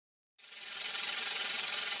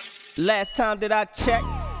Last time that I checked,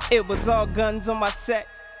 it was all guns on my set.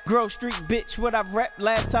 Grove Street, bitch, what I rep.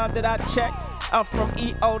 Last time that I checked, I'm from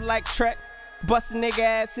EO like Trek. Bust a nigga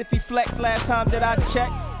ass if he flex. Last time that I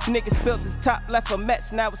checked, nigga spilled his top, left a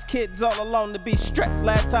mess. Now it's kids all alone to be stretched.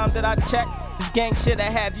 Last time that I checked, this gang shit I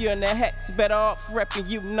have you in the hex. Better off repping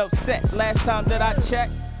you, no set. Last time that I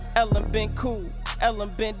checked, Ellen been cool,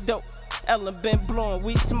 Ellen been dope, Ellen been blowing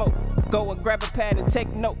weed smoke. Go and grab a pad and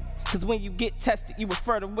take note, cause when you get tested, you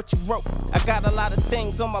refer to what you wrote. I got a lot of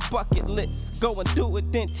things on my bucket list. Go and do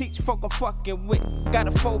it, then teach folk I'm fucking with. Got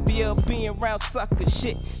a phobia of being around sucker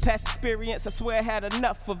shit. Past experience, I swear I had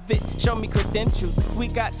enough of it. Show me credentials, we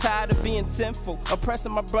got tired of being sinful.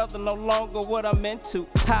 Oppressing my brother, no longer what I'm into.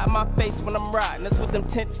 Hide my face when I'm riding, that's what them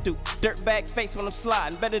tents do. Dirtbag face when I'm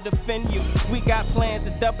sliding, better defend you. We got plans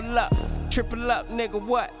to double up, triple up, nigga,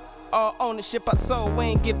 what? All ownership I sold, we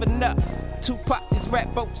ain't giving up. Tupac, these rap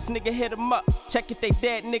vultures, nigga hit 'em up. Check if they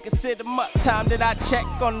dead, nigga sit 'em up. Time that I check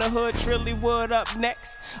on the hood, Trilly Wood up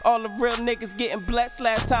next. All the real niggas getting blessed.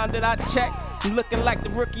 Last time that I check, I'm looking like the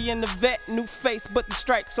rookie and the vet. New face, but the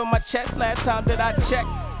stripes on my chest. Last time that I check,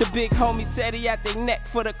 the big homie said he at they neck.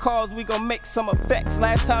 For the cause, we gon' make some effects.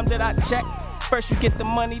 Last time that I check, first you get the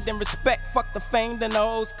money, then respect. Fuck the fame, then the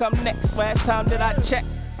hoes come next. Last time that I check,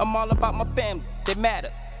 I'm all about my family, they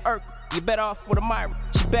matter. Urkel, you better off with a Myra,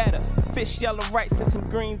 she better. Fish, yellow rice, and some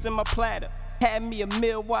greens in my platter. Had me a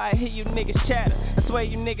meal while I hear you niggas chatter. I swear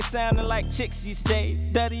you niggas sounding like chicks these days.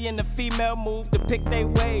 Studying the female move to pick they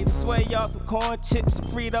ways. I swear y'all some corn chips and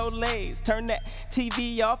Frito-Lays. Turn that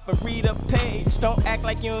TV off and read a page. Don't act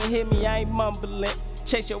like you don't hear me, I ain't mumbling.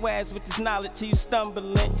 Chase your ass with this knowledge till you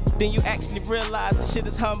stumbling. Then you actually realize the shit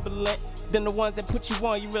is humbling. Then the ones that put you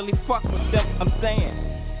on, you really fuck with them. I'm saying,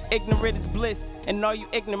 ignorant is bliss, and all you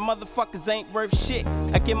ignorant motherfuckers ain't worth shit.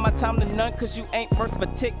 I give my time to none cause you ain't worth a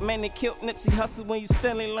tick. Man, they killed Nipsey Hussle when you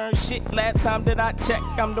still ain't learn shit. Last time that I check,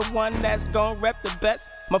 I'm the one that's gon' rep the best.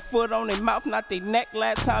 My foot on their mouth, not their neck.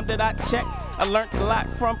 Last time that I check, I learned a lot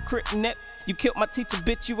from Crit Nip. You killed my teacher,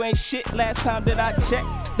 bitch, you ain't shit. Last time that I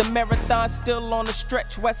checked, the marathon still on the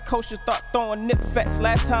stretch. West Coast, you start throwing nip fets.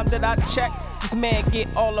 Last time that I checked, this man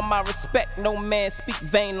get all of my respect. No man speak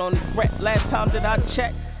vain on his rep. Last time that I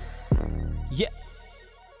checked, yeah.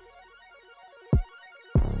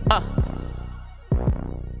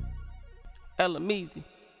 Ellen easy,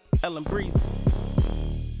 Ellen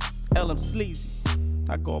breezy, Ellen sleazy.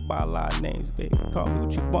 I go by a lot of names, baby. Call me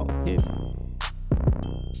what you want, hit me.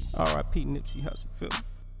 R.I.P. Nipsey Hussle, feel me?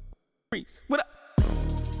 Freeze, what up?